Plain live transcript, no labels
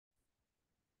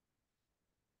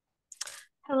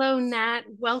Hello, Nat.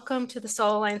 Welcome to the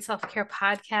Soul Line Self Care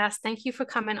Podcast. Thank you for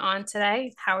coming on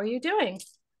today. How are you doing?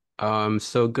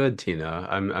 So good, Tina.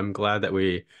 I'm glad that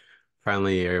we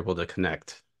finally are able to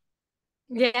connect.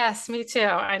 Yes, me too.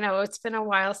 I know it's been a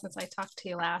while since I talked to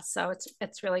you last, so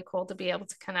it's really cool to be able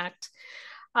to connect.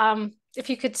 If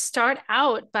you could start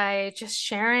out by just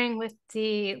sharing with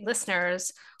the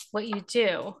listeners what you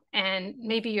do and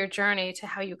maybe your journey to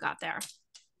how you got there.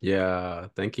 Yeah,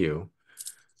 thank you.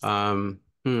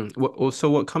 So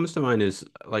what comes to mind is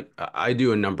like I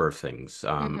do a number of things.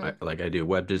 Hmm. I do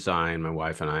web design. My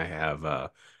wife and I have a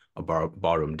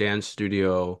ballroom dance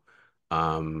studio.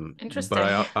 Interesting.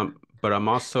 But I'm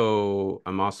also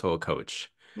a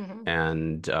coach, Hmm.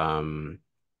 and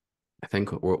I think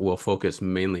we'll focus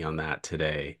mainly on that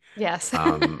today. Yes.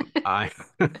 I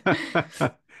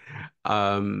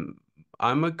um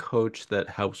I'm a coach that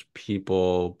helps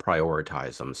people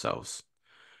prioritize themselves.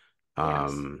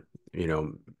 Yes. Um, you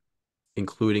know,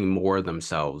 including more of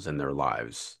themselves in their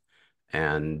lives.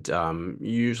 And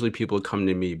usually people come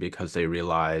to me because they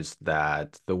realize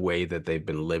that the way that they've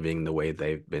been living, the way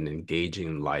they've been engaging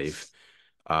in life,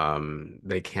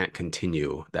 they can't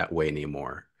continue that way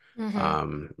anymore.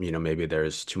 Hmm. Maybe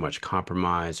there's too much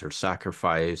compromise or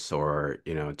sacrifice or,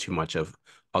 too much of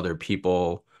other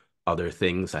people, other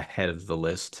things ahead of the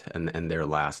list and they're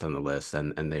last on the list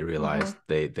and they realize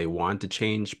Hmm. they want to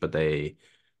change, but they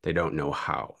don't know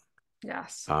how,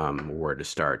 Yes. where to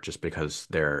start just because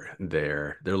they're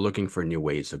looking for new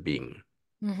ways of being.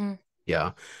 Hmm.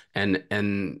 Yeah. And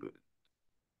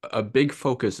a big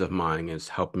focus of mine is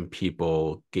helping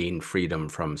people gain freedom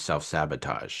from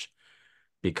self-sabotage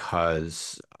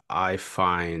because I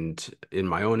find in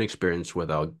my own experience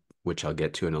which I'll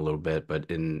get to in a little bit, but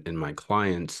in my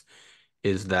clients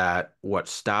is that what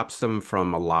stops them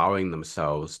from allowing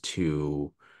themselves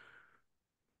to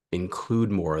include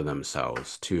more of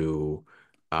themselves, to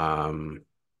um,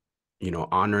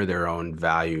 honor their own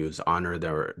values, honor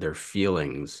their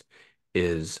feelings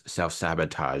is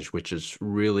self-sabotage, which is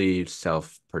really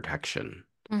self-protection,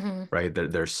 Hmm. right?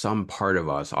 There's some part of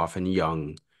us, often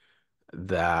young,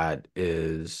 that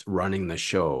is running the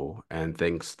show and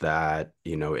thinks that,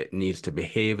 it needs to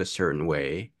behave a certain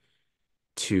way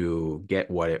to get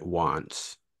what it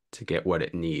wants, to get what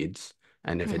it needs.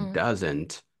 And if it Hmm.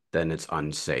 doesn't, then it's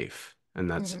unsafe.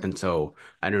 Hmm. And so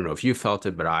I don't know if you felt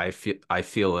it, but I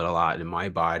feel it a lot in my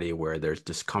body where there's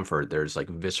discomfort, there's like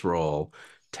visceral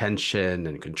tension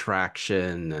and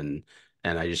contraction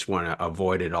and I just want to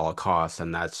avoid it at all costs.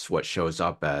 And that's what shows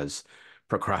up as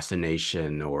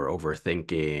procrastination or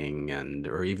overthinking and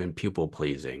or even people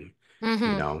pleasing, you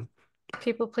Hmm. know?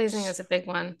 People pleasing is a big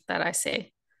one that I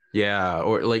see. Yeah,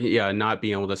 or like yeah, not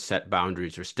being able to set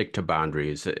boundaries or stick to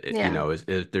boundaries. Yeah.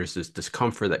 There's this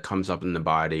discomfort that comes up in the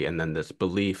body, and then this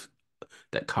belief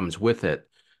that comes with it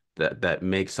that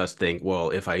makes us think, well,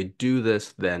 if I do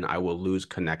this, then I will lose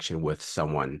connection with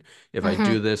someone. If I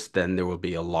do Hmm. this, then there will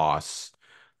be a loss.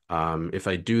 If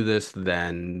I do this,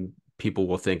 then people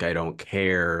will think I don't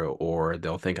care, or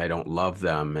they'll think I don't love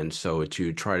them. And so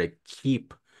to try to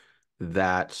keep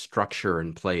that structure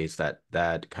in place,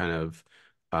 that kind of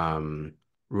um,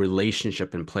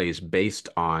 relationship in place based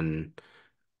on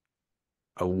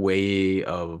a way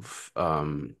of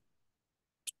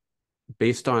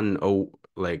based on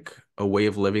a way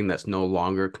of living that's no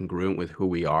longer congruent with who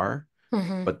we are,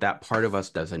 Hmm. but that part of us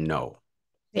doesn't know,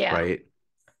 Yeah. right?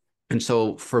 And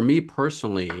so for me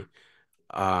personally,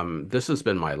 this has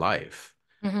been my life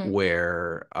Hmm.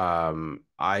 where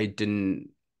I didn't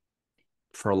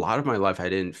for a lot of my life I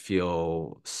didn't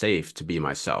feel safe to be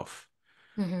myself.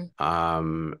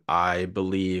 Hmm. I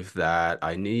believe that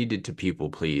I needed to people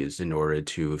please in order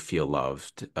to feel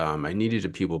loved. I needed to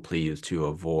people please to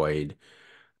avoid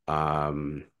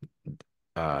um,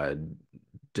 uh,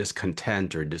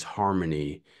 discontent or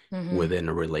disharmony Hmm. within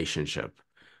a relationship.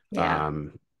 Yeah.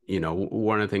 Um,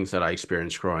 one of the things that I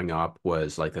experienced growing up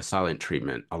was like the silent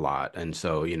treatment a lot. And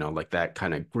so, like that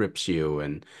kind of grips you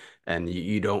and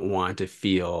you don't want to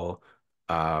feel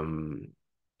um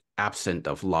absent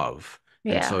of love.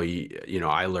 And so Yeah.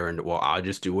 I learned, well, I'll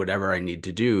just do whatever I need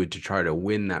to do to try to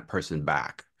win that person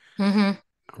back, Hmm.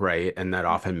 right? And that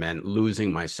often meant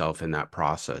losing myself in that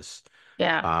process.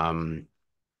 Yeah. Um,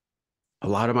 a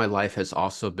lot of my life has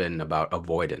also been about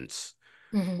avoidance,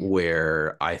 Hmm.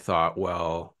 where I thought,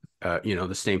 well,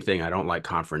 the same thing. I don't like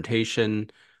confrontation.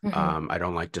 Hmm. I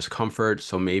don't like discomfort.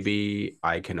 So maybe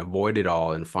I can avoid it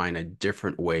all and find a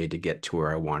different way to get to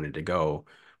where I wanted to go.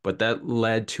 But that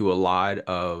led to a lot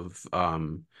of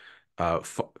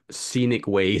f scenic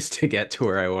ways to get to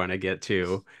where I want to get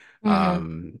to.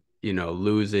 Hmm.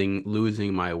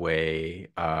 losing my way,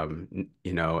 and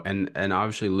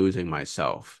obviously losing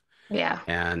myself. Yeah.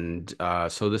 And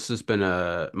so this has been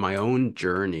a my own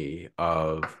journey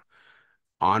of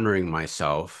honoring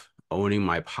myself, owning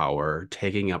my power,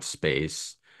 taking up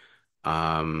space,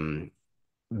 um,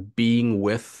 being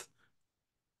with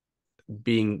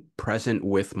being present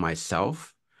with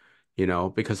myself,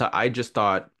 because I just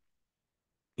thought,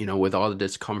 with all the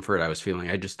discomfort I was feeling,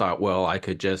 I just thought, well, I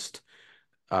could just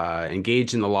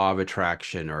engage in the law of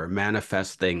attraction or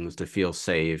manifest things to feel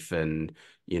safe. And,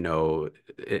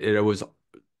 it was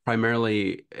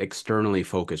primarily externally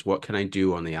focused. What can I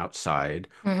do on the outside?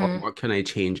 Or Hmm. what can I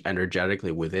change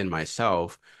energetically within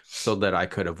myself so that I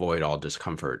could avoid all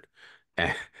discomfort?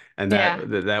 And, and Yeah.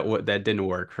 that didn't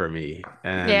work for me.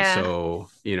 And Yeah. so,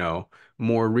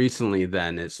 more recently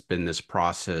then it's been this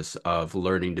process of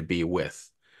learning to be with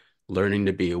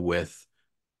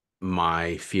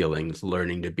my feelings,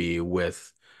 learning to be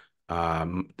with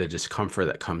the discomfort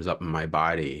that comes up in my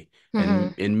body, Hmm.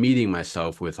 and meeting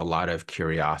myself with a lot of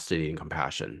curiosity and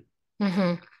compassion.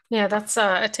 Hmm. Yeah, that's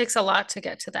it takes a lot to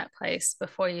get to that place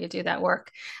before you do that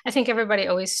work. I think everybody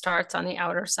always starts on the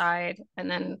outer side and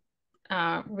then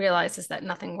realizes that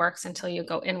nothing works until you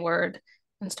go inward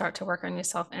and start to work on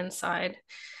yourself inside.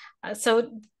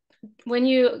 So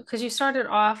because you started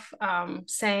off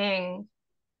saying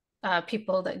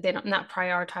people that they're not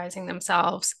prioritizing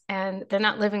themselves and they're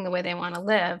not living the way they want to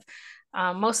live.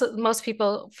 Most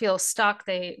people feel stuck.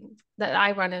 That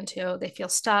I run into, they feel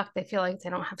stuck. They feel like they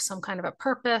don't have some kind of a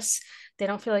purpose. They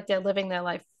don't feel like they're living their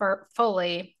life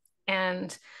fully.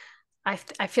 And I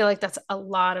feel like that's a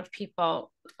lot of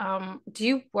people. Do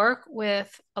you work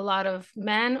with a lot of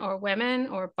men or women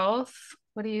or both?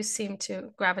 What do you seem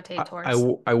to gravitate towards?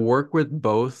 I work with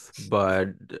both, but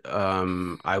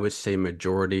I would say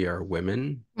majority are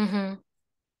women. Mm-hmm.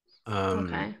 Um,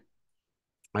 Okay.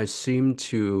 I seem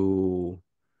to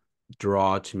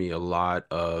draw to me a lot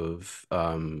of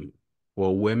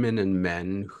women and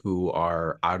men who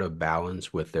are out of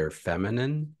balance with their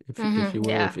feminine, if you Mm-hmm. will,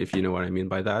 Yeah. if you know what I mean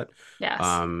by that. Yes.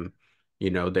 um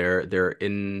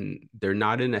they're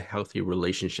not in a healthy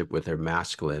relationship with their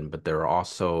masculine, but they're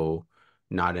also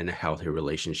not in a healthy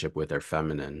relationship with their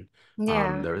feminine.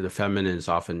 Yeah. The feminine is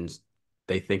often,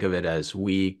 they think of it as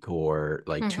weak or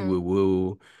like too Mm-hmm. woo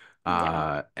woo,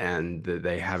 Yeah. and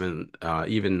they haven't,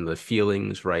 even the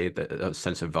feelings, right? A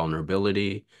sense of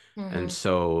vulnerability. And Mm-hmm.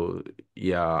 so,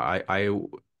 yeah,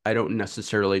 I don't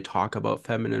necessarily talk about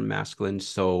feminine and masculine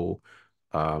so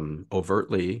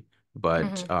overtly,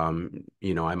 but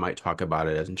Mm-hmm. I might talk about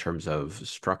it as in terms of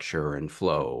structure and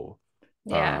flow,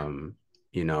 Yeah. um,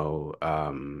 you know,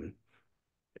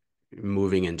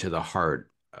 moving into the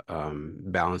heart,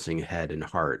 balancing head and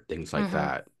heart, things like Mm-hmm.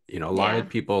 that. A lot of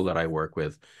Yeah. people that I work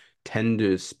with tend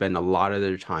to spend a lot of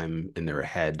their time in their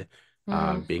head,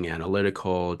 Mm-hmm. being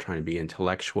analytical, trying to be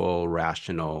intellectual,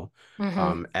 rational.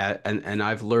 Mm-hmm. And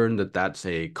I've learned that that's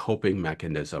a coping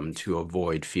mechanism to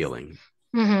avoid feeling.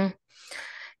 Mm-hmm.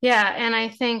 Yeah. And I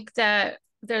think that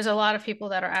there's a lot of people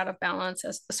that are out of balance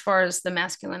as far as the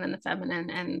masculine and the feminine.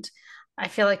 And I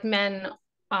feel like men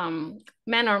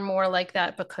are more like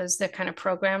that because they're kind of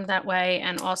programmed that way.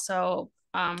 And also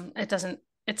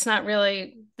it's not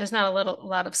really, there's not a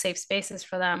lot of safe spaces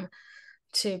for them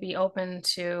to be open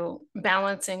to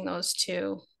balancing those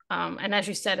two. And as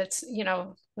you said, it's,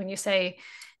 when you say,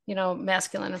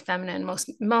 masculine and feminine,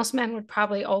 most men would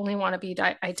probably only want to be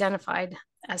identified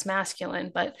as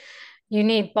masculine, but you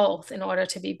need both in order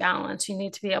to be balanced. You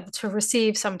need to be able to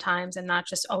receive sometimes and not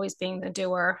just always being the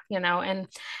doer, and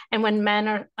when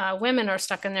women are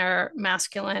stuck in their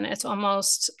masculine, it's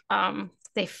almost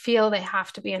they feel they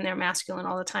have to be in their masculine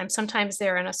all the time. Sometimes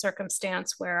they're in a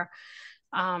circumstance where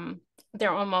um,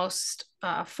 they're almost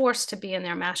forced to be in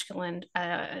their masculine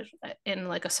in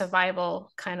like a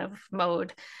survival kind of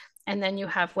mode. And then you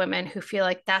have women who feel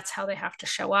like that's how they have to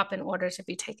show up in order to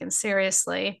be taken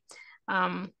seriously.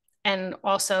 Um, and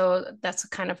also that's a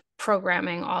kind of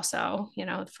programming also,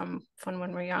 from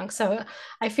when we're young. So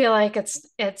I feel like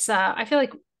I feel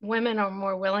like women are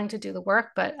more willing to do the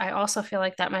work, but I also feel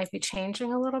like that might be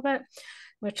changing a little bit,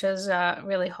 which is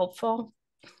really hopeful.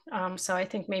 So I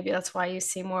think maybe that's why you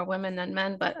see more women than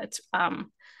men, but it's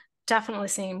definitely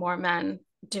seeing more men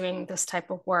doing this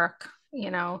type of work.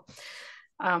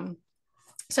 Um,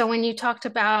 so when you talked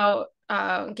about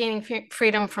gaining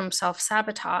freedom from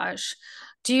self-sabotage,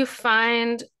 do you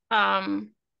find, uh,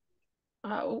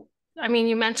 I mean,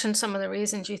 you mentioned some of the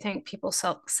reasons you think people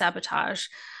self-sabotage,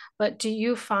 but do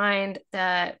you find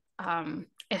that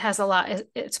it has a lot,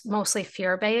 it's mostly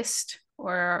fear-based,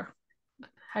 or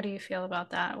how do you feel about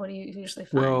that? What do you usually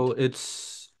find? Well,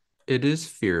 it is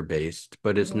fear-based,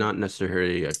 but it's Hmm. not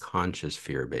necessarily a conscious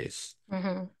fear base.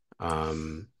 Hmm.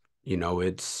 Um, you know,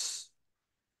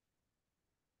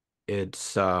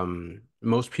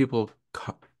 most people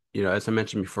you know, as I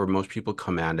mentioned before, most people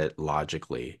come at it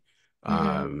logically.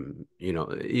 Hmm. You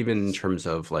know, even in terms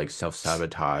of like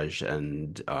self-sabotage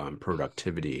and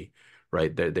productivity,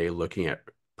 right? They're looking at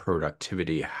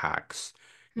productivity hacks,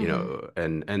 you Hmm. know,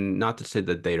 and not to say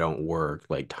that they don't work,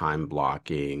 like time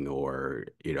blocking or,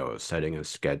 you know, setting a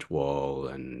schedule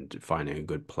and finding a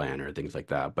good plan or things like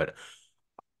that. But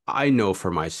I know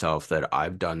for myself that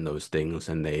I've done those things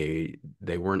and they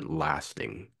weren't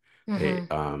lasting. They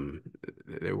Hmm. um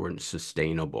they weren't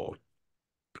sustainable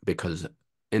because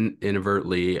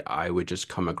inadvertently I would just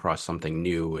come across something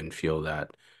new and feel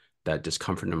that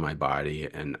discomfort in my body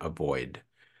and avoid.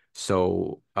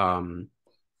 So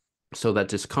so that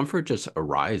discomfort just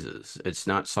arises. It's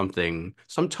not something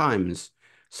sometimes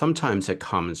it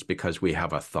comes because we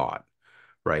have a thought,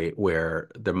 right? Where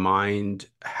the mind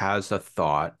has a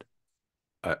thought,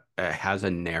 it has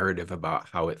a narrative about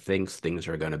how it thinks things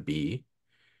are going to be,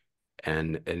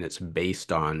 and it's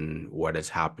based on what has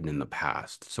happened in the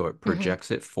past. So it Hmm.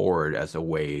 projects it forward as a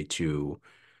way to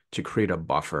create a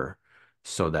buffer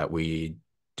so that we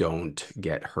don't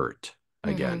get hurt Hmm.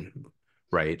 again,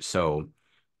 right? So,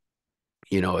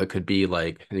 you know, it could be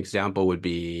like an example would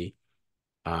be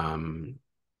um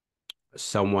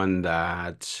someone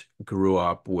that grew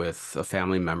up with a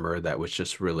family member that was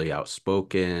just really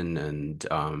outspoken and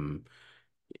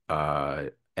uh,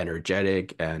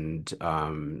 energetic, and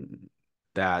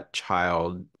that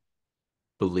child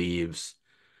believes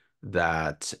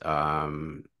that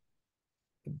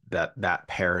that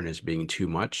parent is being too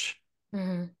much,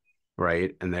 Hmm.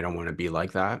 right? And they don't want to be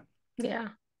like that. Yeah.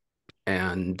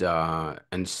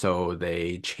 And so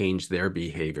they change their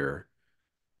behavior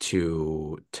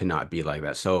to not be like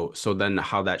that. So then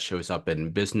how that shows up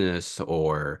in business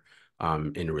or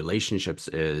in relationships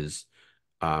is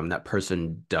that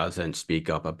person doesn't speak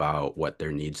up about what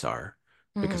their needs are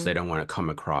because they Hmm. don't want to come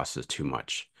across as too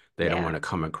much. They don't want Yeah. to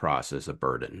come across as a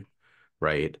burden,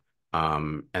 right?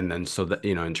 And then so that,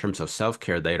 you know, in terms of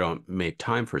self-care, they don't make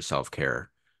time for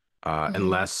self-care Hmm.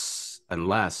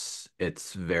 unless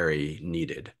it's very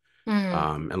needed.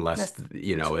 Hmm. Unless, That's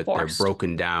you know, they're forced.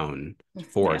 broken down, Yeah.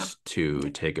 forced to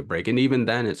take a break. And even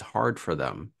then, it's hard for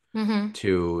them Hmm.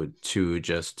 to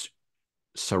just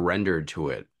surrender to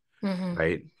it, Hmm.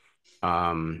 right?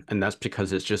 And that's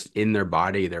because it's just in their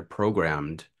body. They're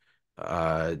programmed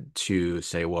to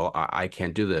say, well, I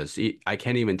can't do this. I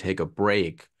can't even take a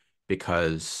break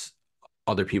because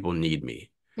other people need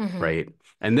me, Hmm. right?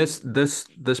 And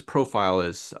this profile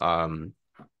is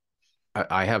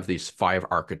I have these 5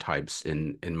 archetypes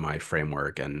in my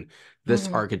framework, and this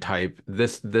Hmm. archetype,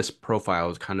 this profile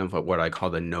is kind of what I call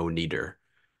the no-needer.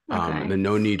 Okay. The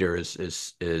no-needer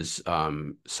is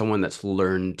someone that's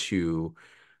learned to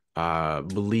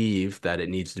believe that it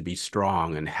needs to be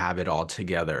strong and have it all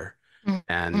together.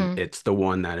 And Hmm. it's the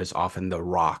one that is often the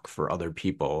rock for other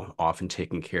people, often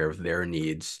taking care of their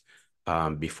needs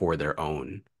before their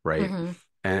own, right? Hmm.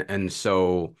 And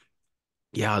so,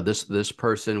 yeah, this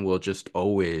person will just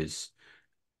always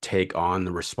take on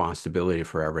the responsibility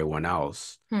for everyone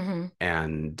else Hmm.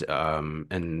 and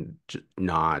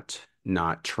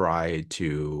not try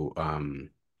to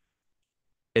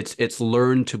it's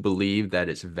learned to believe that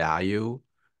its value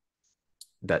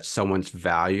that someone's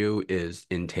value is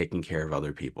in taking care of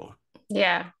other people.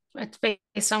 Yeah. It's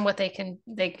based on what they can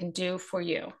do for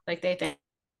you. Like they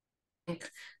think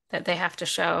that they have to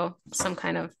show some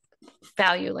kind of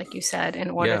value, like you said, in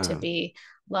order to Yeah. be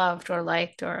loved or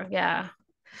liked, or yeah.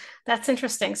 That's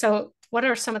interesting. So what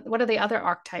are the other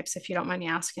archetypes, if you don't mind me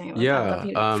asking? I'd love Yeah.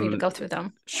 you for you to go through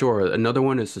them. Sure. Another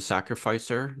one is the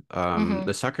sacrificer. Hmm.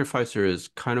 The sacrificer is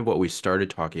kind of what we started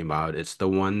talking about. It's the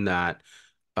one that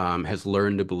has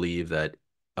learned to believe that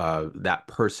that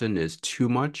person is too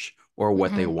much or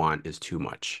what they Hmm. want is too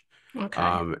much. Okay.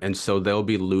 And so they'll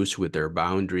be loose with their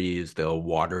boundaries. They'll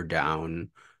water down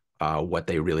what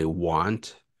they really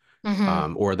want,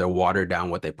 Hmm. or they'll water down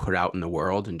what they put out in the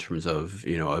world in terms of,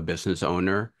 you know, a business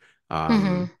owner.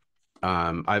 Hmm.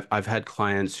 Um, I've had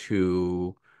clients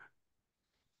who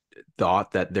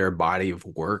thought that their body of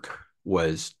work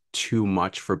was too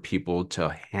much for people to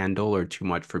handle or too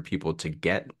much for people to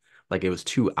get. Like it was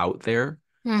too out there.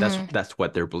 Hmm. That's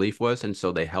what their belief was. And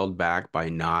so they held back by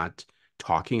not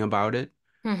talking about it,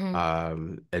 Hmm.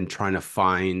 and trying to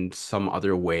find some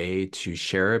other way to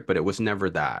share it, but it was never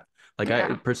that. Like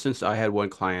Yeah. for instance, I had one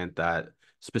client that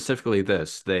specifically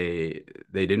this. They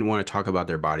didn't want to talk about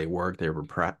their body work. They were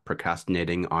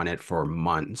procrastinating on it for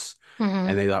months. Mm-hmm.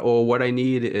 And they thought, well, what I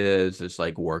need is this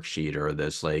like worksheet or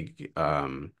this like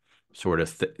sort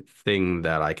of th thing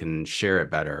that I can share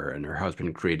it better. And her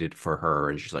husband created it for her,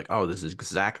 and she's like, oh, this is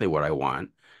exactly what I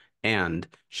want. And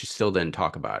she still didn't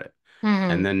talk about it.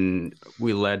 Mm-hmm. And then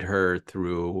we led her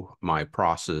through my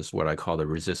process, what I call the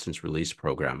resistance release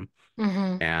program.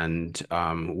 Mm-hmm.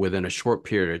 And within a short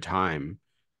period of time,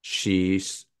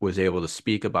 was able to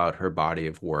speak about her body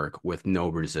of work with no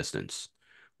resistance,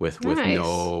 with Nice.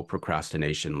 no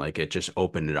procrastination. Like it just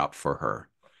opened it up for her.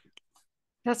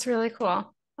 That's really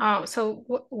cool. Oh, so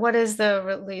what is the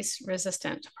release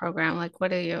resistant program? Like, what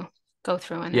do you go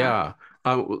through in that? Yeah.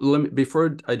 Let me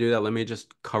before I do that, let me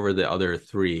just cover the other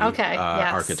three Okay.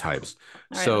 Yes. archetypes.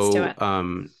 All right, let's do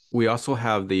So it. we also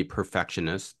have the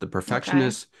perfectionist. The Okay.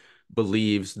 perfectionist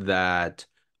believes that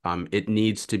it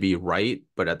needs to be right,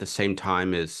 but at the same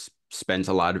time is spends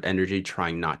a lot of energy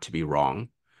trying not to be wrong.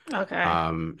 Okay.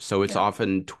 So it's Yep.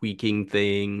 often tweaking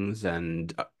things,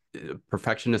 and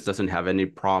perfectionist doesn't have any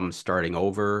problem starting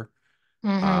over.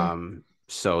 Mm-hmm.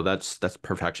 So that's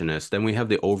perfectionist. Then we have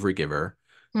the overgiver.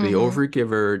 The Mm-hmm.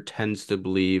 overgiver tends to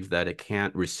believe that it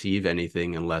can't receive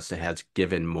anything unless it has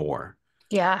given more.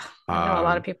 Yeah, I know a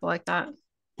lot of Um, people like that.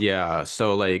 yeah,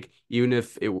 so like even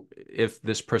if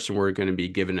this person were going to be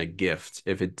given a gift,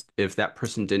 if that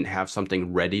person didn't have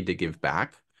something ready to give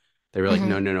back, they were like,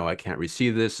 no, Mm-hmm. no, no, I can't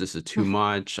receive this. This is too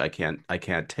much. I can't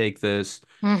take this.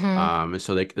 Mm-hmm. And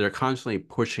so they're constantly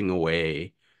pushing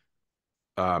away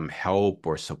help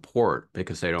or support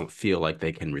because they don't feel like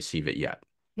they can receive it yet.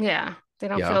 Yeah, they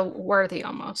don't Yeah, feel worthy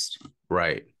almost.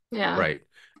 right, Yeah. right.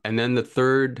 And then the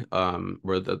third,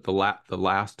 or the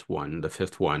last one, the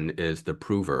fifth one is the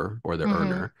prover or the Mm-hmm.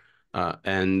 earner.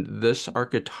 And this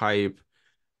archetype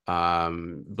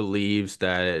believes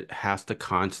that it has to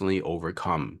constantly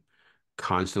overcome,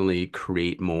 constantly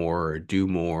create more, do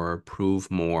more, prove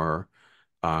more,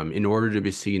 in order to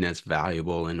be seen as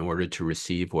valuable, in order to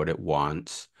receive what it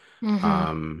wants. Mm-hmm.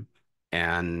 Um,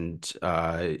 and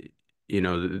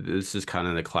this is kind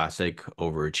of the classic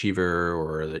overachiever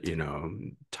or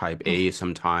type A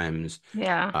sometimes.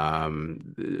 Yeah.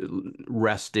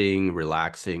 Resting,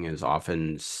 relaxing is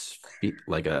often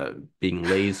like a being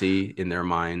lazy in their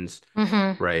minds,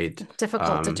 right? Mm-hmm.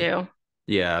 Difficult to Um, do.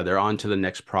 yeah, they're on to the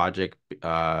next project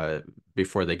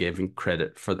before they gave him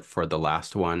credit for the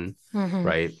last one, Mm-hmm.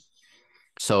 right?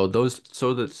 Those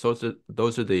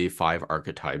are the five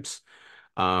archetypes.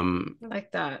 Um, I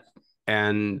like that.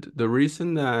 and the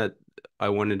reason that I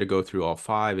wanted to go through all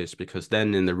five is because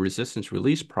then in the resistance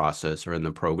release process or in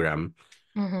the program,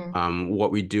 Mm-hmm.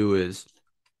 what we do is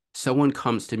someone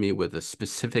comes to me with a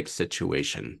specific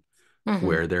situation Mm-hmm.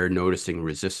 where they're noticing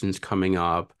resistance coming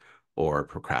up or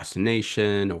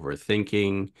procrastination,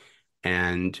 overthinking,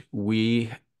 and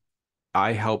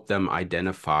I help them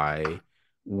identify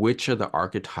which of the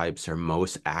archetypes are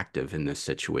most active in this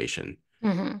situation.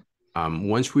 Mm-hmm.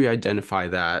 Once we identify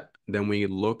that, then we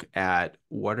look at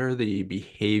what are the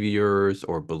behaviors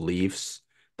or beliefs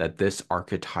that this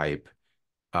archetype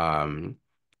um,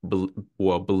 be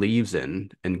believes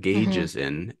in, Mm-hmm. engages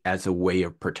in as a way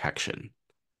of protection,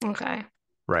 Okay.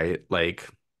 right? Like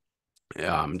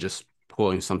just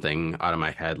pulling something out of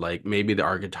my head, like maybe the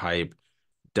archetype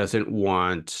doesn't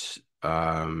want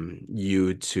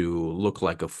you to look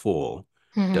like a fool,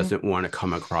 Mm-hmm. doesn't want to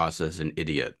come across as an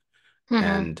idiot. Mm-hmm.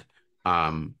 And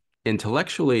um,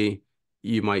 intellectually,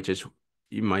 you might just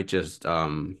you might just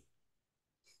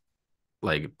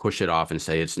like push it off and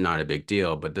say it's not a big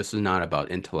deal. But this is not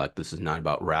about intellect. This is not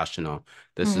about rational.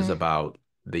 This is Mm-hmm. about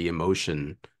the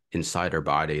emotion inside our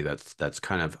body that's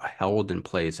kind of held in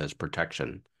place as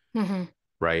protection, Mm-hmm.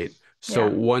 right? So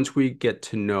Yeah. once we get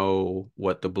to know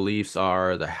what the beliefs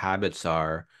are, the habits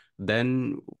are,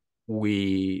 then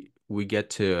we get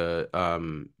to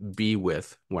be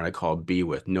with what I call be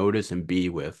with, notice and be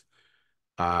with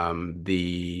um,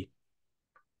 the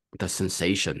the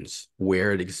sensations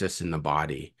where it exists in the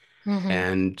body. Mm-hmm.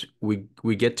 And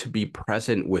we get to be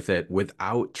present with it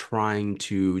without trying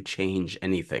to change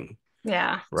anything,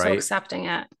 Yeah. So right? accepting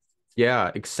it.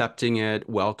 Yeah, accepting it,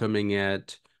 welcoming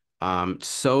it,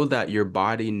 so that your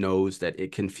body knows that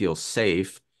it can feel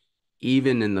safe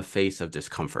even in the face of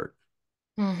discomfort,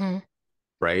 Mm-hmm.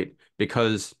 right?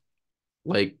 Because,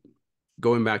 like,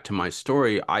 going back to my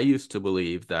story, I used to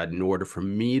believe that in order for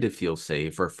me to feel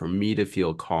safe or for me to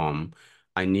feel calm,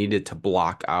 I needed to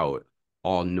block out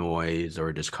all noise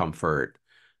or discomfort.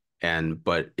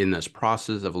 But in this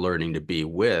process of learning to be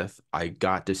with, I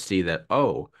got to see that,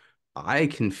 oh, I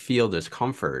can feel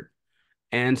discomfort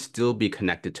and still be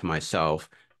connected to myself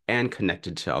and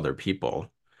connected to other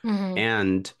people. Mm-hmm.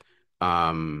 And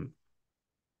um,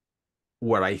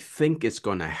 what I think is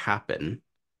going to happen,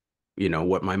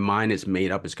 what my mind is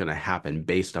made up is going to happen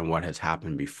based on what has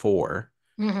happened before,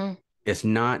 Mm-hmm. is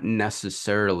not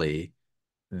necessarily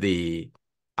the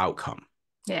outcome.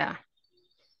 Yeah.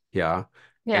 Yeah.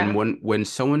 And Yeah. when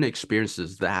someone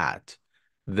experiences that,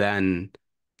 then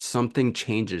something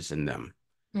changes in them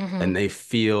Mm-hmm. and they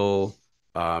feel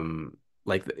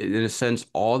like in a sense,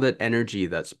 all that energy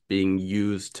that's being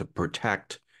used to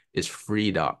protect is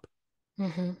freed up.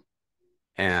 Mm-hmm.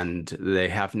 And they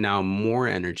have now more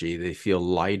energy. They feel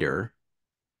lighter.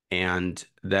 And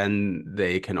then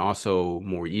they can also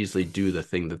more easily do the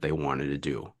thing that they wanted to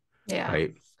do. Yeah.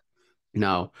 Right.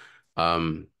 Now,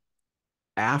 um,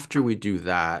 after we do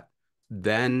that,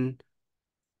 then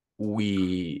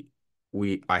we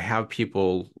I have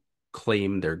people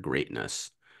claim their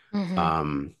greatness.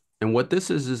 Mm-hmm. And what this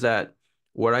is that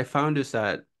what I found is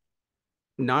that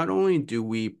not only do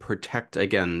we protect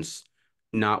against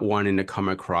not wanting to come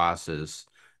across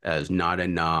as not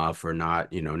enough or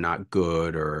not, not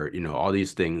good or, all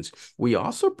these things, we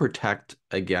also protect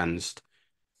against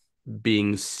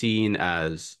being seen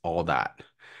as all that.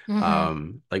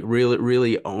 Mm-hmm. Like really,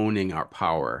 really owning our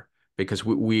power because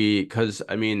because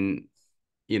I mean,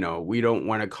 we don't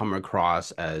want to come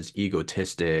across as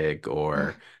egotistic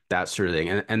or that sort of thing.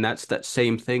 And that's that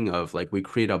same thing of like we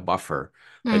create a buffer.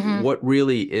 Like Mm-hmm. what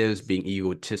really is being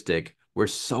egotistic, we're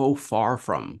so far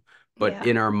from. But Yeah.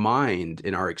 in our mind,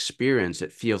 in our experience,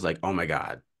 it feels like, oh my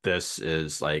God, this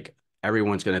is like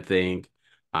everyone's gonna think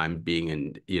I'm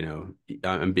being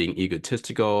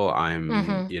egotistical, I'm,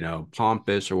 Mm-hmm.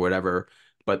 pompous or whatever.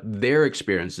 But their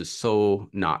experience is so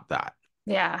not that,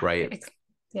 Yeah. right?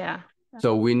 Yeah.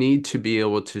 So we need to be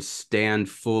able to stand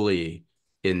fully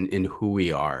in who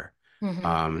we are,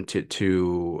 Mm-hmm.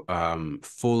 to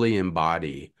fully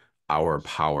embody our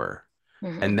power.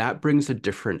 Mm-hmm. And that brings a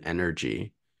different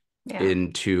energy Yeah.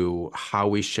 into how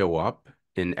we show up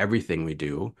in everything we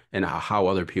do and how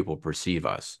other people perceive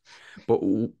us. But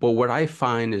but what I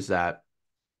find is that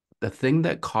the thing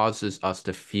that causes us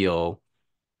to feel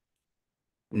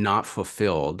not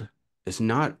fulfilled is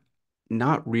not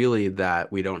really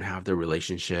that we don't have the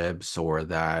relationships or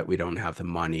that we don't have the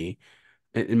money.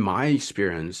 In my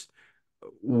experience,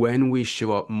 when we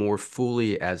show up more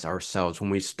fully as ourselves, when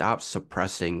we stop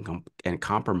suppressing and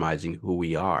compromising who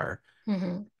we are,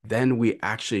 Mm-hmm. then we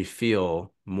actually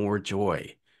feel more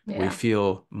joy. We Yeah.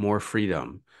 feel more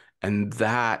freedom. And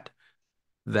that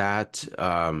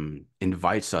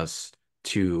invites us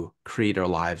to create our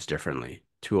lives differently,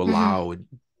 to Mm-hmm. allow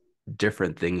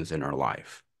different things in our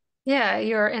life. Yeah,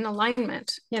 you're in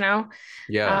alignment,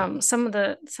 Yeah. some of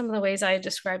the ways I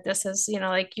describe this is,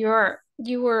 like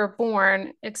you were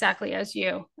born exactly as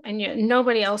you, and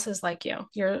nobody else is like you.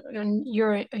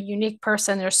 You're a unique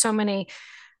person. There's so many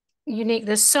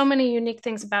unique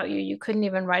things about you. You couldn't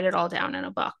even write it all down in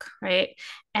a book, right?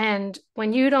 And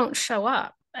when you don't show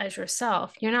up as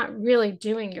yourself, you're not really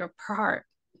doing your part,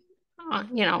 uh,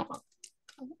 you know,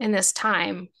 in this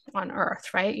time on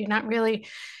earth, right?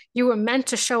 You were meant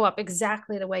to show up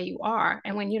exactly the way you are.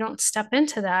 And when you don't step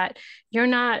into that, you're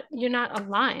not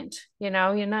aligned, you're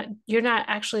not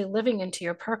actually living into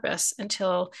your purpose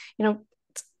until,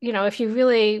 if you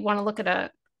really want to look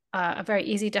at a very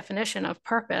easy definition of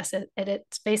purpose,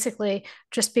 it's basically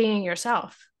just being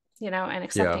yourself, and Yeah.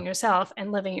 accepting yourself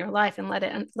and living your life and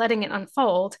letting it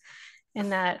unfold in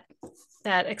that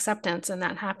acceptance and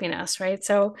that happiness, right?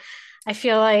 So I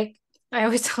feel like I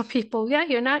always tell people, yeah,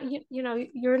 you're not,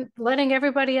 you're letting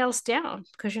everybody else down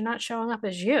because you're not showing up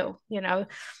as you.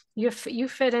 You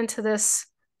fit into this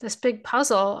big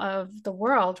puzzle of the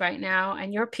world right now,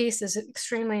 and your piece is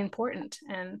extremely important,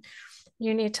 and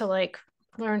you need to like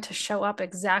learn to show up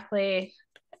exactly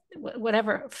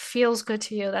whatever feels good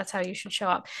to you. That's how you should show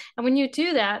up. And when you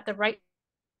do that, the right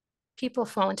people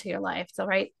fall into your life, the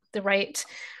right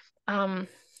um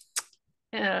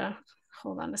uh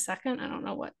hold on a second. I don't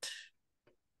know what,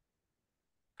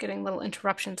 getting little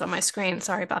interruptions on my screen.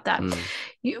 Sorry about that.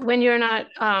 Mm. When you're not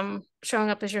showing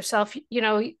up as yourself,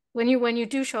 when you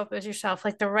do show up as yourself,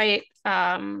 like the right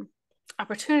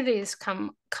opportunities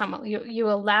come, you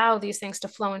allow these things to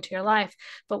flow into your life.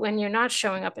 But when you're not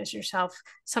showing up as yourself,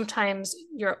 sometimes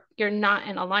you're not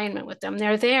in alignment with them.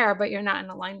 They're there, but you're not in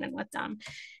alignment with them.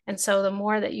 And so the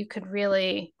more that you could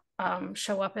really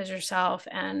show up as yourself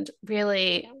and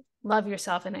really love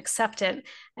yourself and accept it.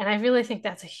 And I really think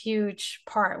that's a huge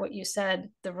part, what you said,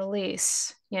 the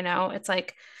release. It's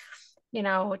like,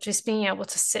 just being able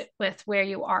to sit with where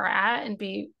you are at and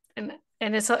be, and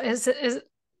it's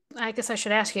I guess I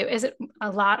should ask you, is it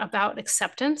a lot about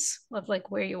acceptance of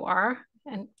like where you are?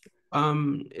 And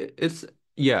It's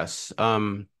yes.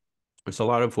 It's a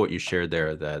lot of what you shared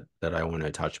there that I want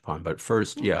to touch upon. But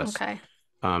first, yes, okay.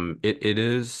 it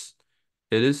is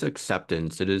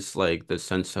acceptance. It is like the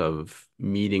sense of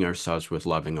meeting ourselves with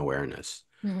loving awareness,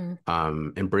 Mm-hmm.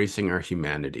 embracing our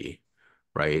humanity,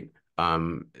 right?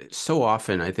 So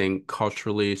often, I think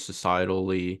culturally,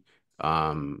 societally,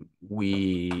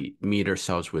 we meet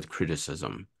ourselves with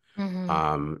criticism.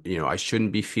 Mm-hmm. I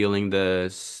shouldn't be feeling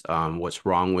this. What's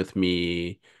wrong with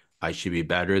me? I should be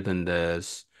better than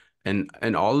this.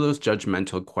 And all of those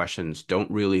judgmental questions don't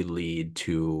really lead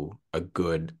to a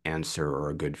good answer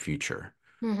or a good future,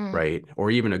 Mm-hmm. right?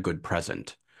 Or even a good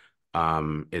present.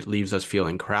 It leaves us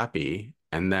feeling crappy.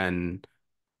 And then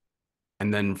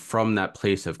from that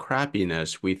place of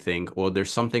crappiness, we think, well,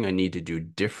 there's something I need to do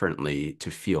differently to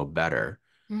feel better.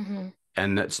 Mm-hmm.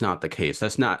 And that's not the case.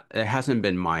 It hasn't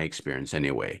been my experience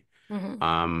anyway. Mm-hmm.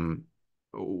 Um,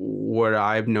 what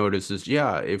I've noticed is,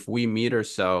 yeah, if we meet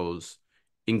ourselves,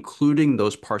 including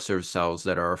those parts of ourselves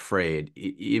that are afraid,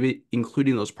 even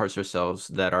including those parts of ourselves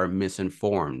that are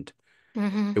misinformed,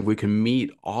 Mm-hmm. if we can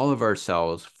meet all of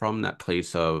ourselves from that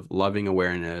place of loving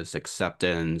awareness,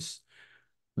 acceptance,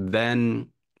 then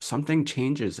something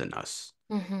changes in us.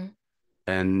 Mm-hmm.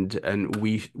 And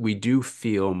we do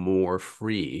feel more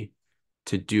free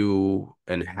to do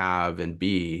and have and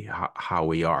be how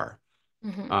we are.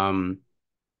 Mm-hmm. Um,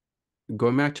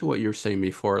 Going back to what you were saying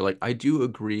before, like I do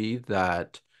agree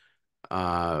that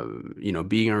uh,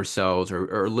 being ourselves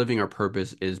or living our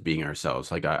purpose is being ourselves.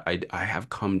 Like I have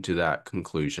come to that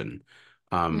conclusion.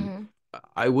 Um, Mm-hmm.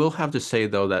 I will have to say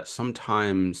though that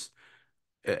sometimes,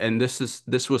 and this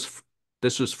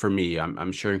was for me,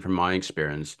 I'm sharing from my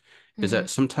experience, is Mm-hmm. that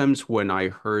sometimes when I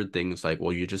heard things like,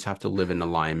 well, you just have to live in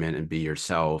alignment and be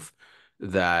yourself,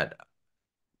 that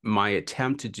my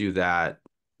attempt to do that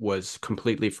was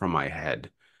completely from my head.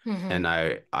 Mm-hmm. And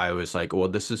I was like, well,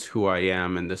 this is who I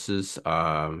am, and this is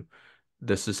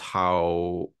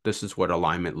what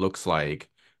alignment looks like.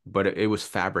 But it was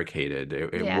fabricated.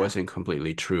 It Yeah. wasn't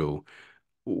completely true.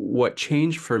 What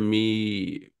changed for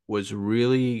me was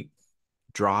really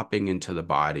dropping into the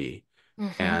body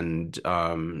Mm-hmm.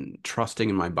 and trusting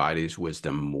in my body's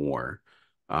wisdom more.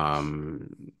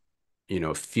 Um,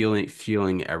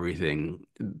 feeling everything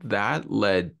that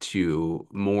led to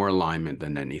more alignment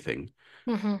than anything,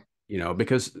 Mm-hmm.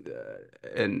 because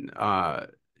and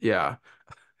yeah,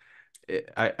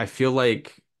 I feel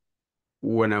like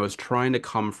when I was trying to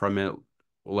come from it,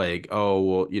 like, oh,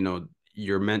 well,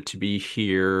 you're meant to be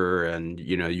here and,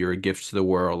 you're a gift to the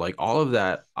world, like all of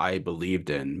that I believed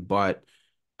in, but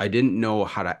I didn't know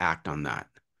how to act on that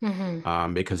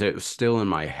Mm-hmm. because it was still in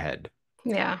my head.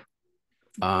 Yeah.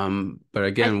 But I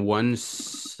again,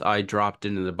 once I dropped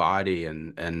into the body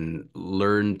and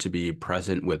learned to be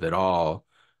present with it all,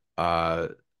 uh,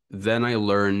 then I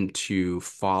learned to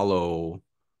follow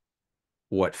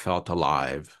what felt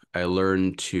alive. I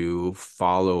learned to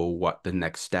follow what the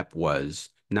next step was,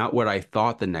 not what I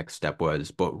thought the next step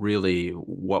was, but really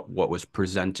what was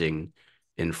presenting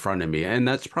in front of me. And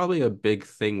that's probably a big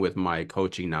thing with my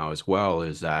coaching now as well,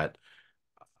 is that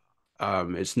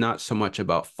it's not so much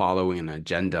about following an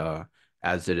agenda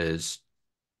as it is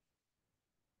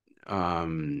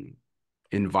um,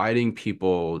 inviting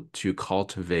people to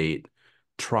cultivate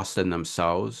trust in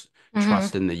themselves, mm-hmm.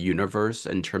 trust in the universe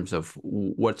in terms of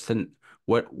what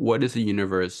is the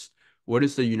universe, what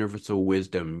is the universal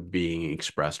wisdom being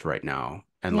expressed right now,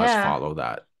 and let's Yeah. follow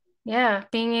that. Yeah.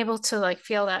 Being able to like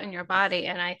feel that in your body.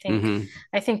 And Hmm.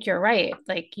 I think you're right.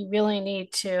 Like you really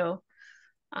need to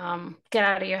get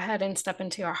out of your head and step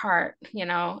into your heart.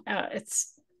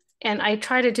 And I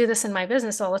try to do this in my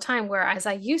business all the time, whereas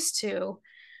I used to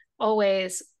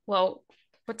always, well,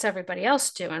 what's everybody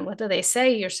else doing? What do they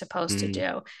say you're supposed to Mm.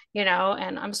 do?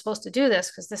 And I'm supposed to do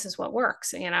this because this is what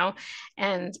works.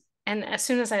 And as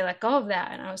soon as I let go of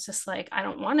that, and I was just like, I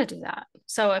don't want to do that.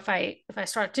 So if I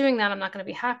start doing that, I'm not going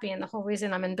to be happy. And the whole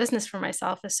reason I'm in business for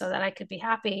myself is so that I could be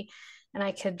happy and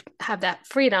I could have that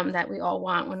freedom that we all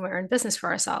want when we're in business for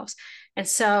ourselves. And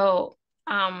so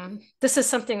this is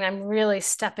something that I'm really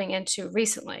stepping into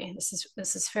recently.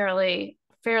 This is fairly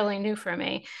new for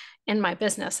me in my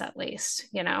business, at least,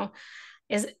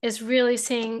 is really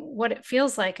seeing what it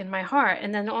feels like in my heart.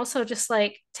 And then also just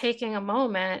like taking a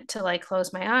moment to like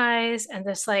close my eyes and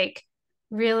just like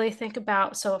really think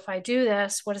about, so if I do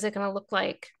this, what is it going to look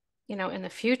like, in the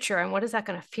future? And what is that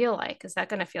going to feel like? Is that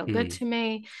going to feel good Mm. to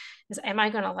me? Am I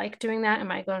going to like doing that? Am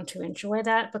I going to enjoy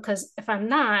that? Because if I'm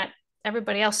not,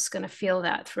 everybody else is going to feel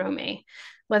that through me,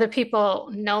 whether people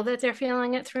know that they're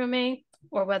feeling it through me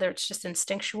or whether it's just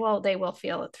instinctual, they will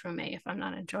feel it through me if I'm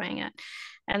not enjoying it.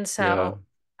 And Yeah. so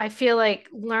I feel like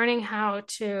learning how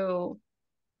to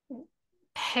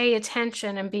pay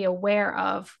attention and be aware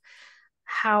of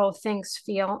how things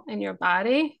feel in your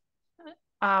body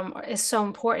is so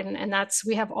important. And that's,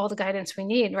 we have all the guidance we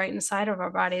need right inside of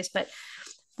our bodies, but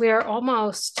we're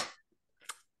almost,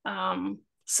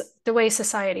 the way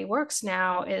society works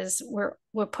now is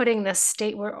we're putting this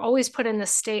state, we're always put in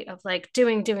this state of like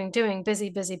doing, busy,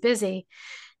 busy, busy,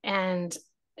 and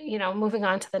moving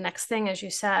on to the next thing, as you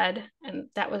said. And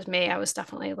that was me. I was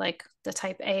definitely like the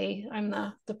type A. I'm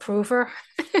the prover.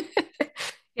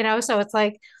 So it's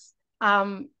like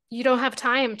you don't have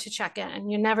time to check in.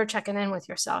 You're never checking in with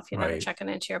yourself. You're never Right. checking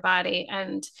into your body.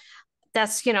 And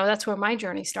that's where my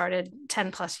journey started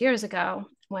 10 plus years ago,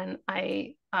 when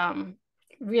I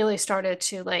really started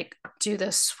to like do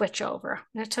this switch over.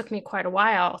 And it took me quite a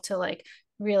while to like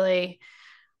really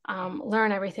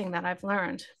learn everything that I've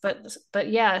learned. But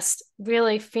yes,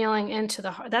 really feeling into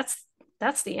the heart.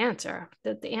 That's the answer.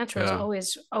 The answer is Yeah.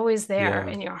 always there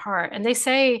Yeah. in your heart. And they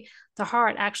say the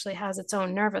heart actually has its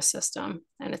own nervous system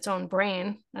and its own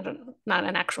brain. Not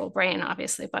an actual brain,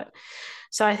 obviously, but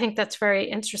so I think that's very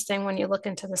interesting when you look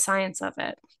into the science of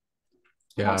it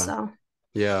Yeah. also.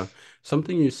 Yeah.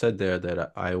 Something you said there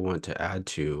that I want to add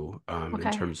to, in Okay.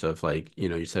 terms of like,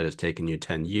 you said it's taken you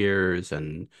 10 years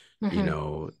and,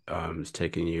 Mm-hmm. it's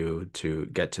taken you to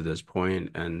get to this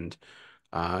point. And,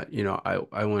 I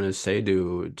want to say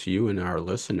to you and our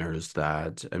listeners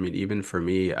that, I mean, even for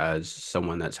me as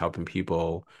someone that's helping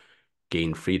people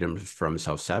gain freedom from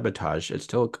self-sabotage, it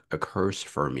still occurs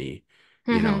for me.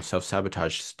 Mm-hmm.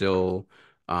 Self-sabotage still,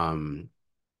 um,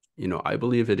 I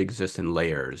believe it exists in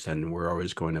layers, and we're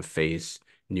always going to face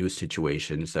new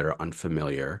situations that are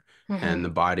unfamiliar, and Mm-hmm. the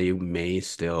body may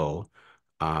still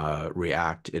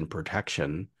react in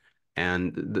protection.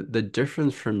 And the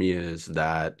difference for me is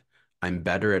that I'm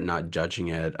better at not judging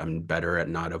it. I'm better at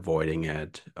not avoiding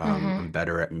it. Mm-hmm. I'm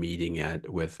better at meeting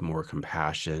it with more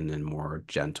compassion and more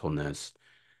gentleness.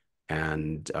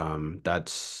 And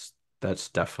that's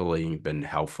definitely been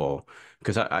helpful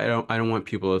because I don't want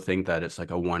people to think that it's like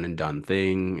a one and done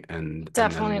thing and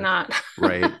Definitely then not.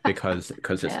 right because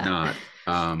it's Yeah. not.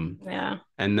 Yeah.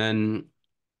 And then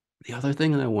the other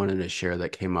thing that I wanted to share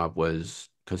that came up was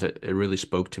because it really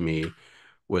spoke to me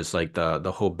was like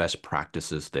the whole best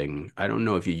practices thing. I don't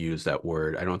know if you use that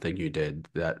word. I don't think you did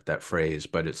that phrase,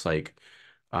 but it's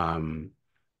um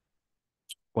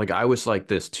like I was like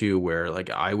this too, where like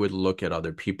I would look at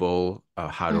other people,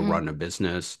 how to Mm-hmm. run a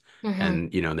business, Mm-hmm.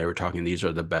 and they were talking these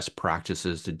are the best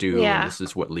practices to do, and Yeah. this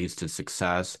is what leads to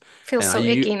success. Feels And so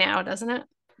icky now, doesn't it?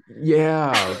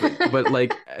 yeah, but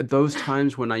like at those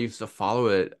times when I used to follow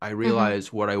it, I Mm-hmm.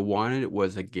 realized what I wanted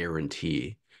was a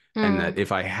guarantee, and that Mm-hmm.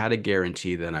 if I had a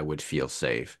guarantee, then I would feel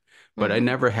safe. But I Mm-hmm.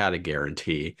 never had a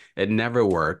guarantee. It never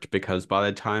worked because by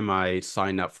the time I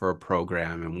signed up for a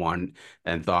program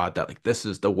and thought that like this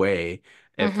is the way,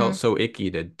 it felt Mm-hmm. so icky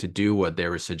to do what they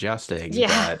were suggesting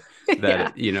Yeah.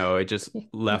 Yeah. it just You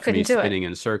left me couldn't do it. spinning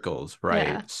in circles, right?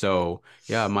 Yeah. So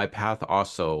yeah, my path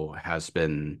also has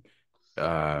been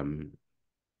um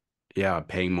yeah,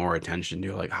 paying more attention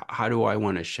to like how do I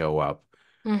want to show up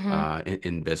Mm-hmm.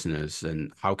 in business,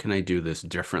 and how can I do this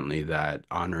differently that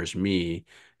honors me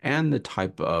and the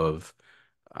type of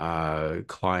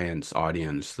clients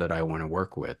audience that I want to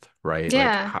work with, right? Like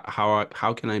Yeah.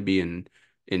 how can I be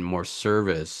in more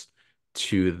service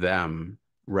to them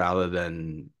rather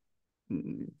than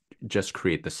just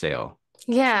create the sale.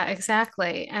 Yeah,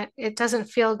 exactly. And it doesn't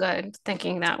feel good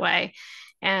thinking that way.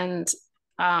 And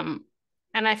um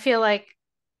and I feel like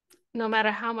no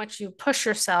matter how much you push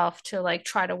yourself to like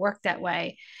try to work that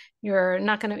way, you're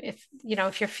not going to, if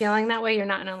you're feeling that way, you're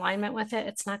not in alignment with it,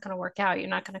 it's not going to work out. You're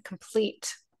not going to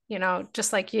complete,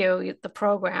 just like the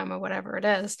program or whatever it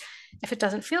is, if it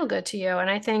doesn't feel good to you. And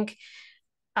I think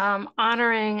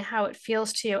honoring how it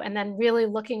feels to you and then really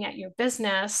looking at your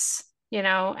business,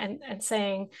 and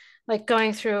saying, like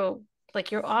going through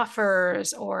like your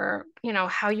offers or,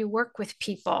 how you work with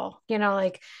people,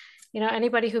 like,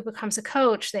 anybody who becomes a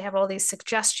coach, they have all these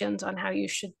suggestions on how you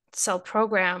should sell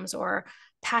programs or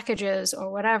packages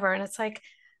or whatever. And it's like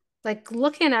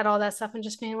looking at all that stuff and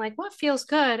just being like, what feels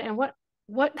good and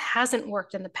what hasn't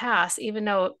worked in the past, even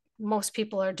though most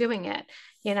people are doing it,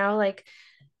 like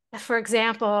for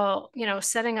example,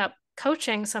 setting up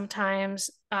coaching sometimes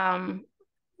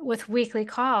with weekly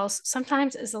calls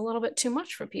sometimes is a little bit too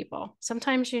much for people.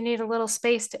 Sometimes you need a little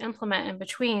space to implement in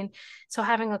between. So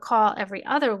having a call every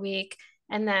other week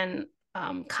and then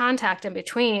contact in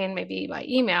between, maybe by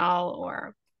email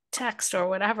or text or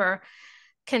whatever,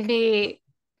 can be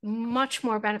much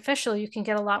more beneficial. You can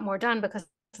get a lot more done because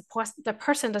the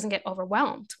person doesn't get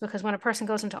overwhelmed, because when a person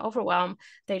goes into overwhelm,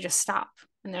 they just stop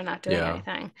and they're not doing Yeah.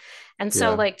 anything. And so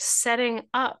Yeah. like setting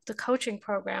up the coaching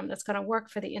program that's going to work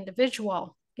for the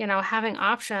individual, having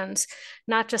options,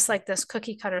 not just like this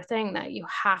cookie cutter thing that you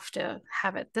have to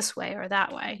have it this way or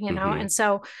that way, Hmm. and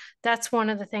so that's one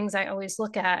of the things I always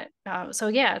look at. So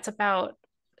yeah,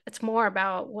 it's more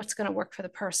about what's going to work for the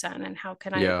person, and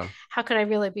Yeah. how can I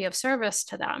really be of service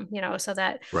to them, so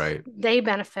that Right. they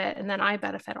benefit and then I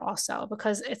benefit also,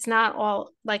 because it's not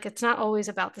always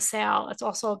about the sale. It's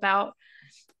also about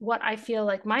what I feel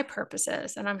like my purpose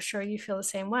is. And I'm sure you feel the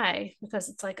same way, because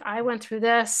it's like, I went through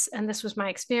this and this was my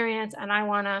experience, and I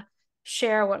want to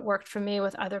share what worked for me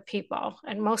with other people.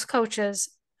 And most coaches,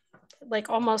 like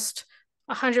almost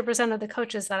 100% of the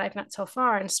coaches that I've met so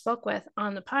far and spoke with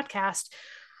on the podcast,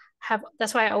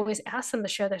 that's why I always ask them to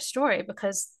share their story,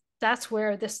 because that's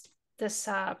where this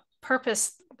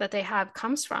purpose that they have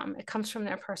comes from. It comes from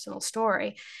their personal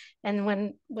story. And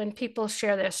when people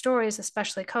share their stories,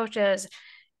 especially coaches,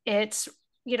 it's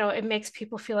it makes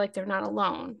people feel like they're not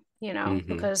alone, Hmm.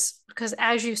 because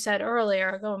as you said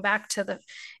earlier, going back to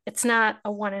it's not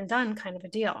a one and done kind of a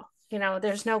deal.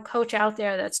 There's no coach out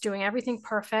there that's doing everything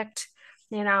perfect.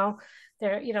 you know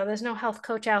there's no health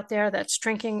coach out there that's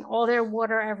drinking all their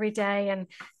water every day and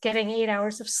getting 8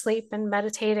 hours of sleep and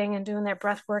meditating and doing their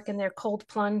breath work and their cold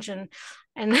plunge and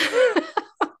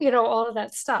all of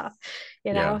that stuff.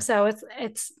 Yeah. So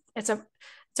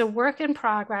it's a work in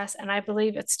progress, and I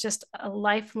believe it's just a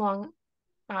lifelong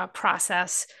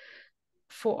process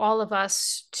for all of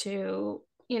us to,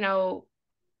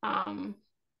 um,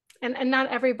 and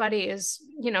not everybody is,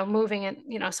 moving,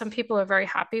 and some people are very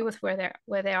happy with where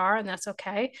they are, and that's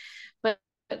okay. But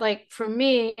like for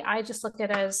me, I just look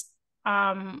at it as,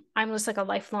 I'm just like a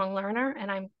lifelong learner, and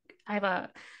I have a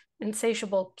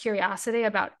insatiable curiosity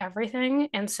about everything.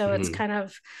 And so it's Hmm. kind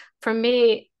of, for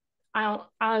me,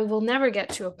 I will never get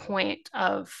to a point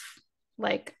of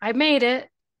like I made it.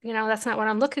 That's not what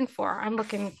I'm looking for.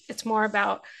 It's more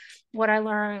about what I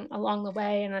learn along the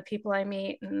way, and the people I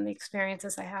meet, and the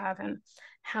experiences I have, and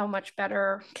how much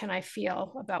better can I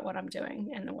feel about what I'm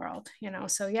doing in the world.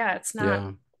 So yeah,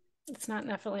 Yeah. it's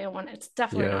definitely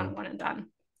not Yeah. a one and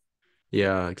done.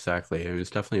 Yeah, exactly. It was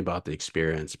definitely about the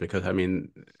experience because I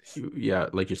mean, yeah,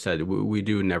 like you said, we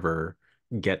do never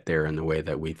get there in the way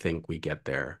that we think we get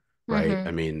there, right?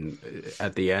 I Mm-hmm. mean,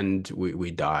 at the end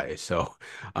we die. So,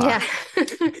 uh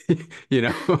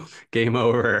Yeah. game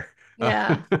over.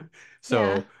 Yeah. Yeah.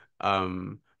 So,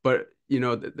 but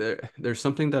there's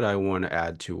something that I want to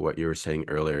add to what you were saying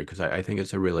earlier because I think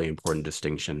it's a really important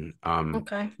distinction.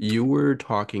 Okay. You were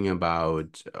talking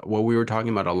about, well, we were talking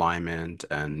about alignment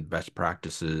and best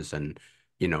practices and,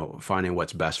 finding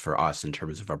what's best for us in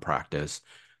terms of our practice.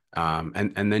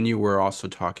 And then you were also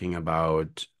talking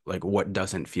about like what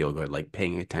doesn't feel good, like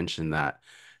paying attention to that.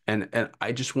 And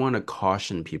I just want to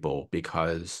caution people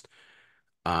because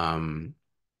um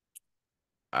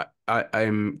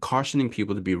I'm cautioning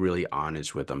people to be really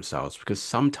honest with themselves because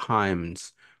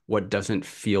sometimes what doesn't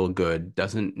feel good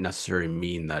doesn't necessarily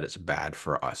mean that it's bad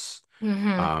for us.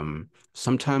 Mm-hmm.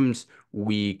 Sometimes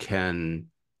we can,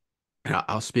 and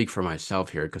I'll speak for myself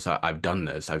here because I've done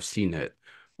this, I've seen it,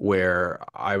 where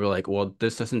I was like, well,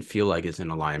 this doesn't feel like it's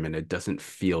in alignment. It doesn't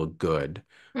feel good,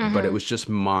 but it Mm-hmm. was just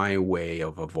my way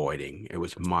of avoiding. It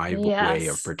was my way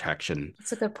of Yes. protection.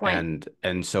 That's a good point.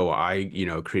 And so I,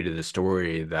 created a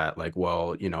story that like,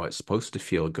 well, it's supposed to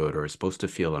feel good or it's supposed to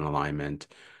feel in alignment,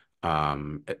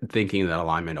 thinking that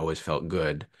alignment always felt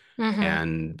good Mm-hmm.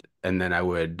 and then I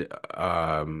would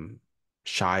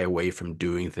shy away from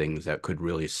doing things that could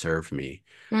really serve me.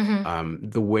 Mm-hmm.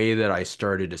 The way that I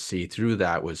started to see through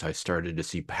that was I started to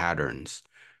see patterns,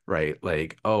 right?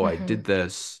 Like, oh, I Mm-hmm. did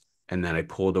this and then I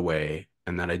pulled away,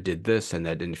 and then I did this and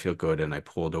that didn't feel good and I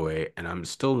pulled away, and I'm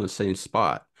still in the same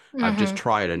spot. I've just Mm-hmm.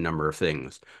 tried a number of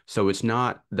things. So it's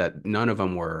not that none of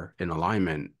them were in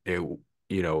alignment. It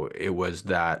was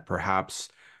that perhaps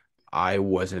I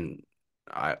wasn't,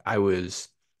 I was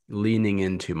leaning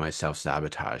into my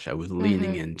self-sabotage. I was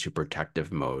leaning Mm-hmm. into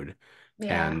protective mode,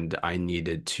 Yeah. and I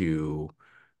needed to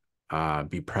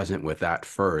be present with that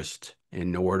first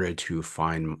in order to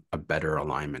find a better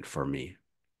alignment for me.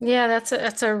 Yeah,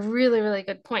 that's a really, really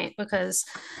good point, because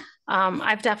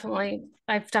I've definitely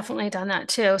done that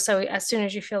too. So as soon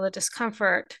as you feel the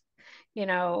discomfort,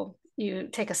 you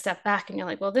take a step back and you're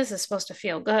like, well, this is supposed to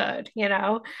feel good.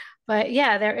 But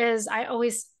yeah,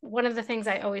 one of the things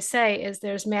I always say is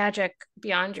there's magic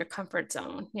beyond your comfort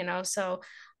zone. So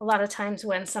a lot of times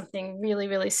when something really,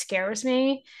 really scares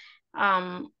me,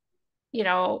 um, you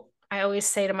know, I always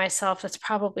say to myself, that's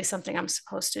probably something I'm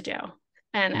supposed to do.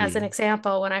 And as an Mm.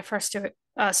 example, when I first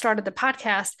started the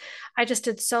podcast, I just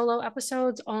did solo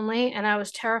episodes only, and I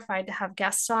was terrified to have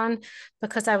guests on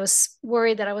because I was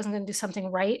worried that I wasn't going to do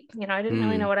something right. I didn't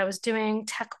really know Mm. what I was doing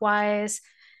tech wise,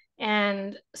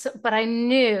 and so, but I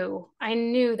knew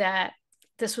that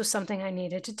this was something I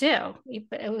needed to do,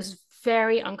 but it was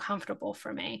very uncomfortable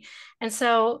for me. And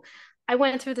so I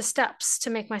went through the steps to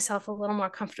make myself a little more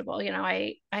comfortable.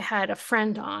 I had a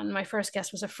friend on. My first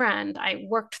guest was a friend. I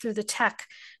worked through the tech.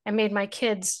 I made my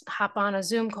kids hop on a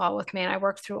Zoom call with me, and I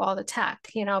worked through all the tech,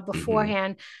 Mm-hmm.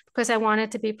 beforehand because I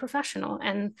wanted to be professional.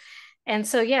 And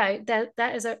so yeah,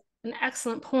 that is an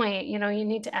excellent point. You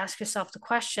need to ask yourself the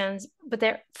questions. But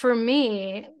there, for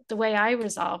me, the way I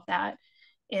resolve that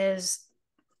is,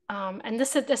 and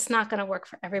this not going to work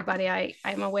for everybody.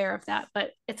 I'm aware of that,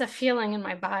 but it's a feeling in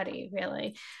my body,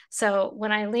 really. So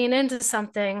when I lean into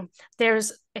something,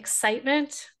 there's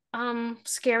excitement,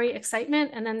 scary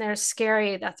excitement, and then there's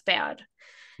scary that's bad,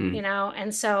 Mm.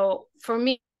 And so for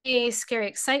me, scary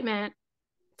excitement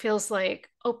feels like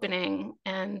opening,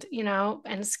 and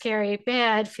scary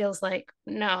bad feels like,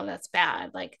 no, that's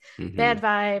bad, like bad Mm-hmm.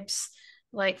 vibes.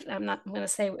 Like, I'm going to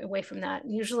stay away from that.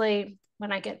 Usually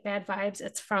when I get bad vibes,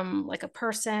 it's from like a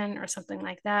person or something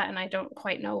like that, and I don't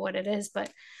quite know what it is,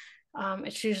 but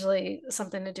it's usually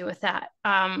something to do with that.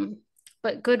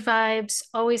 But good vibes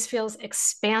always feels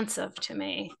expansive to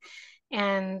me.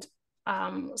 And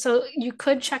so you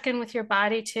could check in with your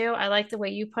body too. I like the way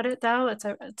you put it, though.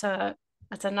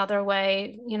 It's another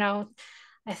way.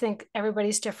 I think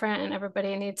everybody's different, and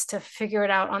everybody needs to figure it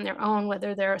out on their own,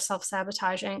 whether they're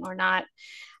self-sabotaging or not.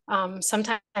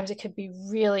 Sometimes it could be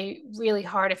really, really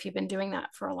hard if you've been doing that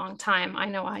for a long time. I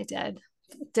know I did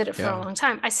it for a Yeah. long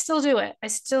time. I still do it. I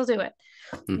still do it.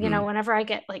 Mm-hmm. Whenever I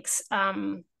get like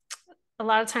a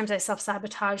lot of times I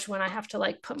self-sabotage when I have to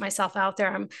like put myself out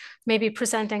there. I'm maybe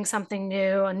presenting something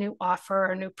new, a new offer,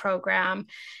 a new program,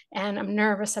 and I'm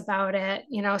nervous about it,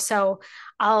 so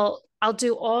I'll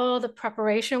do all the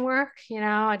preparation work,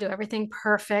 I do everything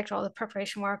perfect, all the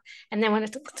preparation work. And then when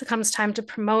it comes time to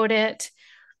promote it,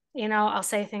 I'll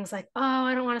say things like, oh,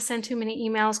 I don't want to send too many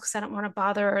emails because I don't want to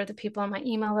bother the people on my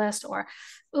email list, or,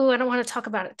 oh, I don't want to talk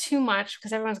about it too much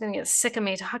because everyone's going to get sick of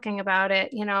me talking about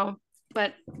it,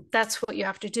 but that's what you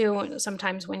have to do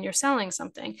sometimes when you're selling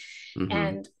something. Mm-hmm.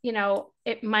 And,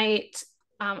 it might,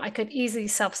 I could easily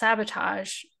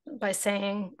self-sabotage by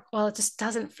saying, well, it just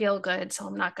doesn't feel good, so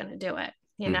I'm not going to do it.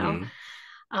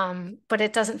 Mm-hmm. But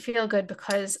it doesn't feel good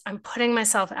because I'm putting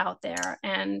myself out there.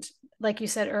 And like you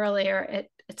said earlier,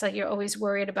 it's like you're always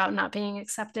worried about not being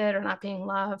accepted or not being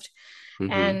loved.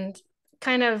 Mm-hmm. And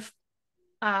kind of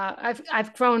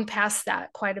I've grown past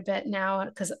that quite a bit now,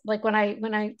 because like when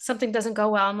I something doesn't go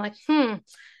well, I'm like,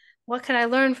 what can I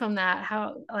learn from that?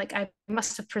 How, like, I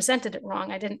must have presented it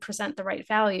wrong. I didn't present the right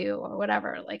value or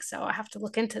whatever. Like, so I have to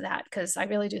look into that because I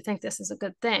really do think this is a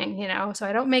good thing, so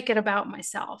I don't make it about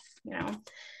myself.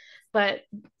 But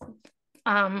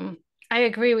um, I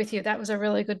agree with you. That was a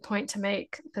really good point to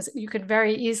make, because you could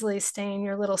very easily stay in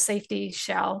your little safety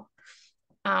shell,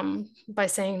 by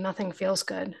saying nothing feels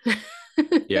good.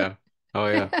 Yeah. Oh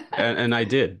yeah. And I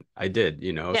did.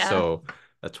 Yeah. So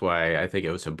that's why I think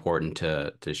it was important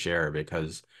to share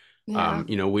because Yeah.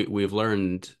 we've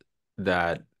learned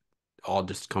that all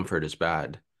discomfort is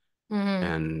bad. Hmm.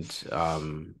 And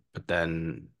but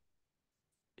then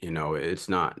it's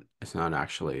not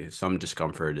actually some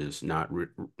discomfort is not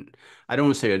I don't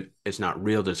want to say it's not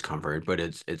real discomfort, but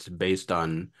it's based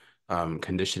on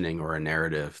conditioning or a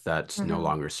narrative that's no Hmm.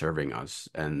 longer serving us.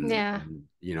 And, Yeah. and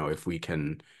if we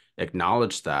can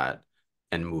acknowledge that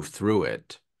and move through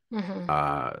it, Hmm.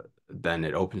 uh, then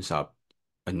it opens up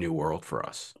a new world for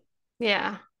us.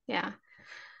 Yeah. Yeah.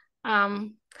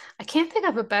 Um, I can't think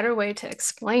of a better way to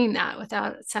explain that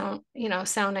without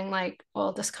sounding like,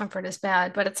 well, discomfort is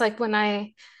bad. But it's like when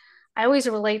I always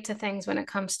relate to things when it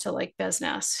comes to like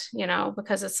business,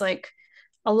 because it's like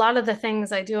a lot of the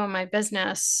things I do in my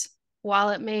business, while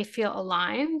it may feel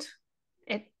aligned,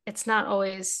 it's not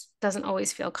always, doesn't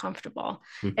always feel comfortable.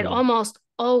 It Hmm. almost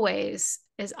always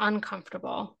is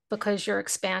uncomfortable because you're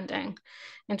expanding.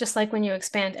 And just like when you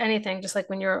expand anything, just like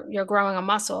when you're growing a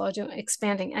muscle or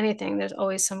expanding anything, there's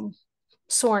always some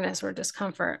soreness or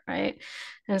discomfort, right?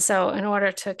 And so in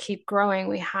order to keep growing,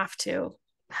 we have to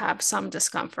have some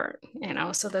discomfort,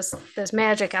 so there's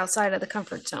magic outside of the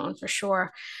comfort zone for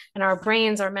sure. And our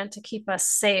brains are meant to keep us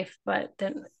safe, but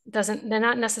then doesn't they're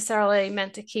not necessarily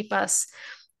meant to keep us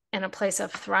in a place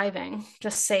of thriving,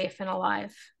 just safe and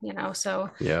alive, so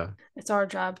Yeah. it's our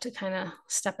job to kind of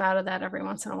step out of that every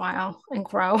once in a while and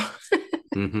grow.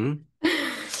 Hmm.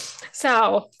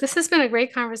 So this has been a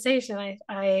great conversation.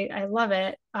 I love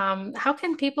it. How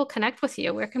can people connect with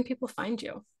you? Where can people find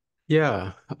you?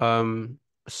 Yeah.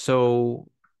 So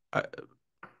I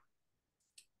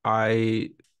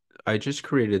I I just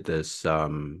created this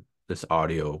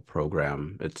audio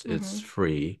program. It's Hmm.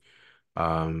 free.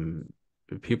 Um,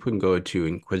 People can go to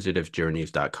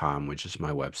inquisitivejourneys.com, which is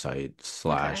my website,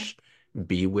 Okay. slash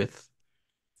be with.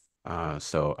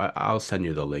 So I'll send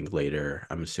you the link later.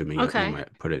 I'm assuming you Okay.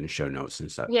 might put it in show notes and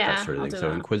that Yeah, sort of I'll thing. do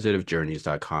So that.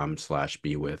 inquisitivejourneys.com slash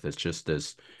be with. It's just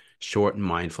this short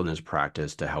mindfulness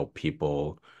practice to help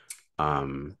people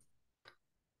um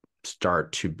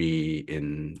start to be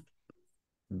in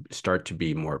start to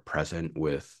be more present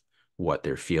with what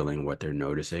they're feeling, what they're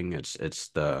noticing.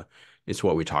 It's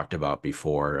what we talked about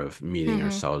before of meeting Hmm.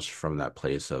 ourselves from that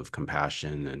place of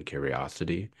compassion and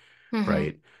curiosity, Hmm.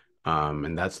 right?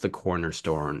 And that's the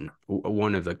cornerstone,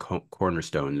 one of the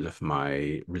cornerstones of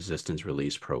my resistance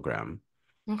release program.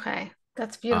 Okay.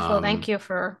 That's beautiful. Thank Um, you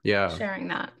for yeah, sharing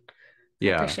that. I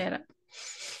yeah, appreciate it.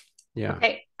 yeah,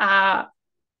 Okay.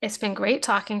 It's been great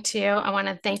talking to you. I want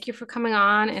to thank you for coming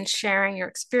on and sharing your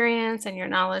experience and your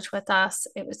knowledge with us.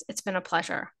 It's been a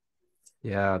pleasure.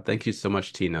 yeah. Thank you so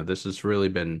much, Tina. This has really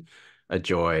been a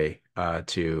joy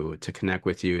to connect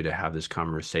with you, to have this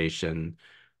conversation.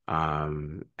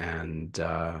 And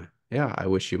yeah, I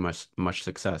wish you much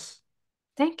success.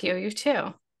 Thank you. You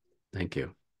too. Thank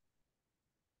you.